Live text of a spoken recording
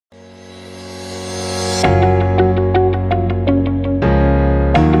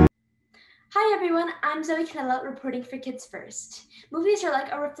I'm Zoe C, reporting for Kids First. Movies are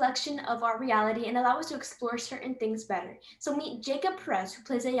like a reflection of our reality and allow us to explore certain things better. So meet Jacob Perez, who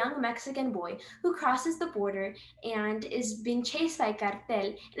plays a young Mexican boy who crosses the border and is being chased by cartel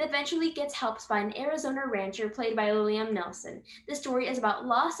and eventually gets helped by an Arizona rancher played by Liam Neeson. The story is about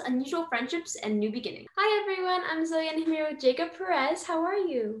loss, unusual friendships, and new beginnings. Hi everyone, I'm Zoe and I'm here with Jacob Perez. How are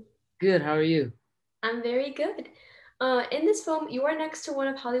you? Good, how are you? I'm very good. In this film, you are next to one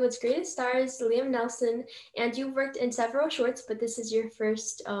of Hollywood's greatest stars, Liam Neeson, and you've worked in several shorts, but this is your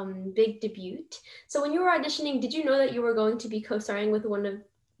first big debut. So when you were auditioning, did you know that you were going to be co-starring with one of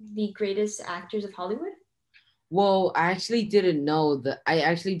the greatest actors of Hollywood? Well, I actually didn't know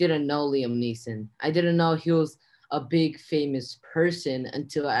Liam Neeson. I didn't know he was a big famous person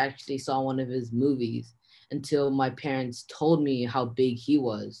until I actually saw one of his movies, until my parents told me how big he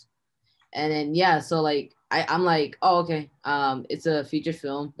was. And then yeah, so like I'm like, oh okay, it's a feature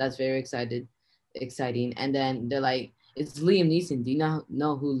film. That's very exciting. And then they're like, it's Liam Neeson. Do you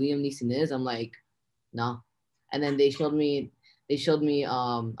know who Liam Neeson is? I'm like, no. And then they showed me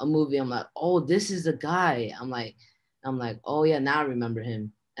a movie. I'm like, oh, this is the guy. I'm like, oh yeah, now I remember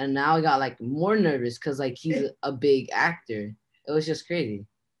him. And now I got like more nervous because like he's a big actor. It was just crazy.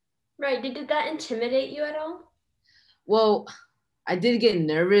 Right. Did that intimidate you at all? Well, I did get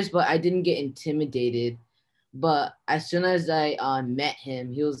nervous, but I didn't get intimidated. But as soon as I met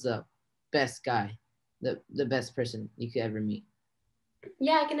him, he was the best guy, the best person you could ever meet.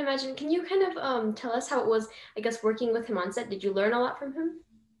 Yeah, I can imagine. Can you kind of tell us how it was, I guess, working with him on set? Did you learn a lot from him?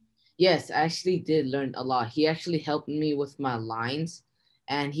 Yes, I actually did learn a lot. He actually helped me with my lines,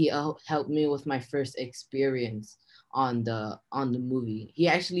 and he helped me with my first experience on the movie. He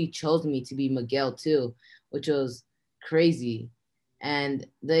actually chose me to be Miguel too, which was crazy. And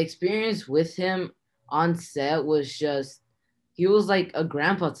the experience with him on set was just he was like a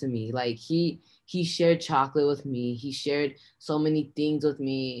grandpa to me. Like he shared chocolate with me. He shared so many things with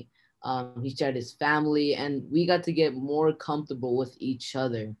me. He shared his family, and we got to get more comfortable with each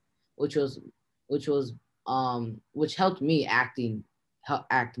other, which was which helped me act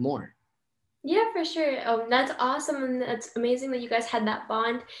more. Yeah, for sure. That's awesome, and that's amazing that you guys had that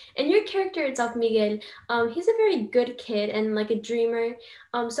bond. And your character itself, Miguel, he's a very good kid and like a dreamer.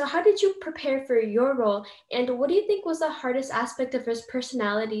 So how did you prepare for your role? And what do you think was the hardest aspect of his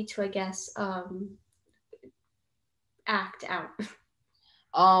personality to, I guess, act out?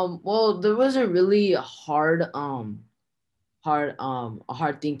 Well, there was a really a hard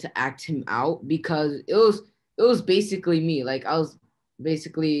thing to act him out because it was basically me. Like I was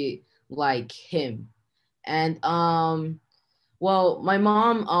basically like him. And well, my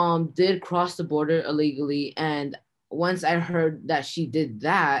mom did cross the border illegally, and once I heard that she did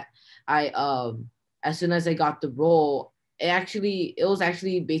that, I as soon as I got the role, it was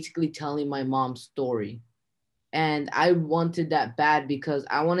actually basically telling my mom's story. And I wanted that bad because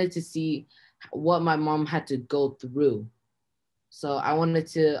I wanted to see what my mom had to go through. So I wanted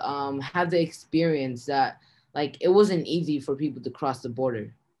to have the experience that like it wasn't easy for people to cross the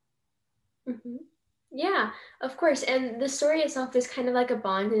border. Mhm. Yeah, of course. And the story itself is kind of like a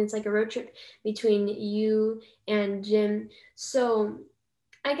bond, and it's like a road trip between you and Jim. So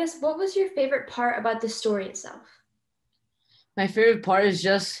I guess what was your favorite part about the story itself? My favorite part is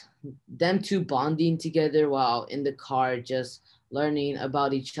just them two bonding together while in the car, just learning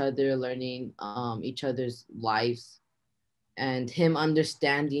about each other, learning each other's lives, and him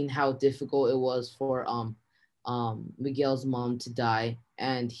understanding how difficult it was for Miguel's mom to die,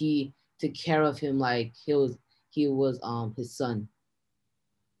 and he took care of him like he was his son.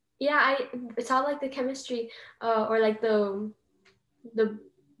 Yeah, I saw like the chemistry or like the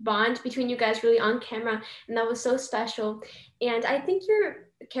bond between you guys really on camera, and that was so special. And I think your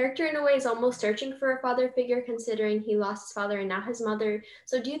character in a way is almost searching for a father figure, considering he lost his father and now his mother.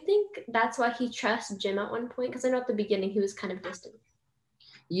 So do you think that's why he trusts Jim at one point? Because I know at the beginning he was kind of distant.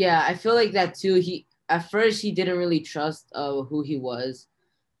 Yeah, I feel like that too. He at first he didn't really trust who he was.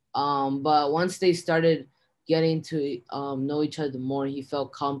 But once they started getting to know each other more, he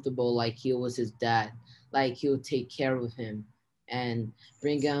felt comfortable like he was his dad, like he would take care of him and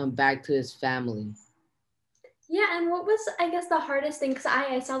bring him back to his family. Yeah, and what was, I guess, the hardest thing? Because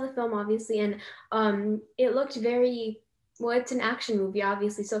I saw the film obviously, and it looked very, well, it's an action movie,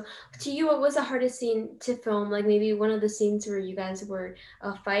 obviously. So to you, what was the hardest scene to film? Like maybe one of the scenes where you guys were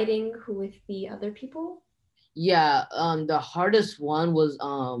fighting with the other people? Yeah, the hardest one was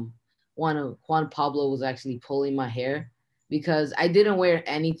Juan Pablo was actually pulling my hair because I didn't wear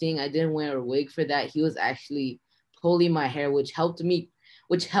anything. I didn't wear a wig for that. He was actually pulling my hair, which helped me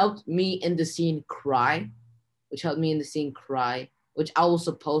in the scene cry, which helped me in the scene cry. which I was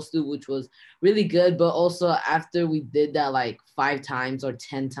supposed to, which was really good. But also after we did that like 5 times or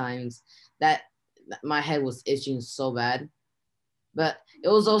 10 times, that my head was itching so bad. But it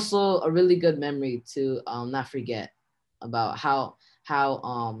was also a really good memory to not forget about how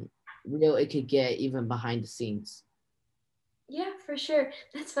real it could get even behind the scenes. Yeah, for sure.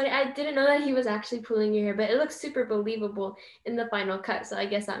 That's funny. I didn't know that he was actually pulling your hair, but it looks super believable in the final cut. So I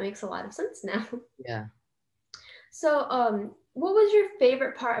guess that makes a lot of sense now. Yeah. So, what was your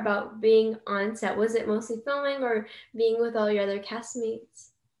favorite part about being on set? Was it mostly filming or being with all your other castmates?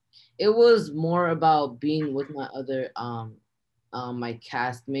 It was more about being with my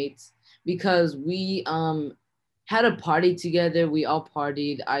castmates because we had a party together. We all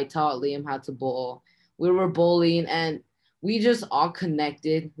partied. I taught Liam how to bowl. We were bowling and we just all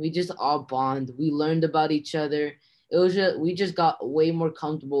connected. We just all bond. We learned about each other. It was just we just got way more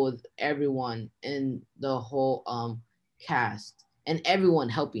comfortable with everyone in the whole cast and everyone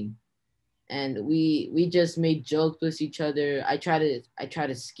helping. And we just made jokes with each other. I try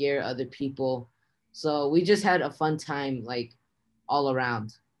to scare other people. So we just had a fun time like all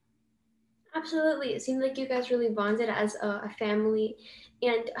around. Absolutely. It seemed like you guys really bonded as a family.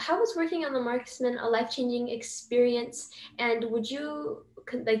 And how was working on the Marksman a life-changing experience? And would you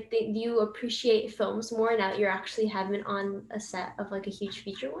do you appreciate films more now that you're actually having on a set of like a huge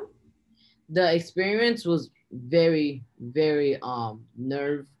feature one? The experience was very I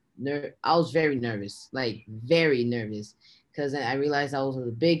was very nervous, like very nervous, because then I realized I was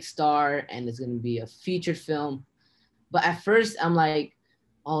a big star and it's gonna be a featured film. But at first I'm like,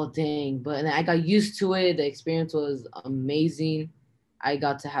 oh dang, but then I got used to it. The experience was amazing. I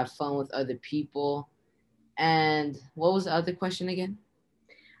got to have fun with other people. And what was the other question again?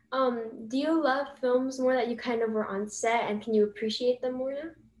 Do you love films more that you kind of were on set and can you appreciate them more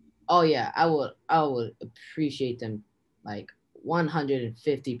now? Oh yeah, I would appreciate them like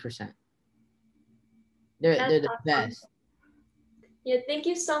 150%. They're That's the awesome. best. Yeah, thank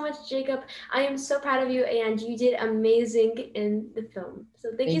you so much, Jacob. I am so proud of you and you did amazing in the film. So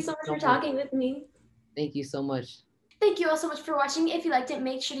thank you Thank so you much so for much. talking with me. Thank you so much. Thank you all so much for watching. If you liked it,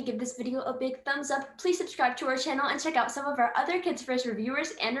 make sure to give this video a big thumbs up. Please subscribe to our channel and check out some of our other Kids First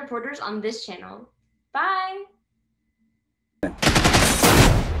reviewers and reporters on this channel. Bye!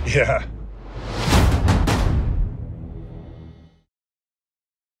 Yeah.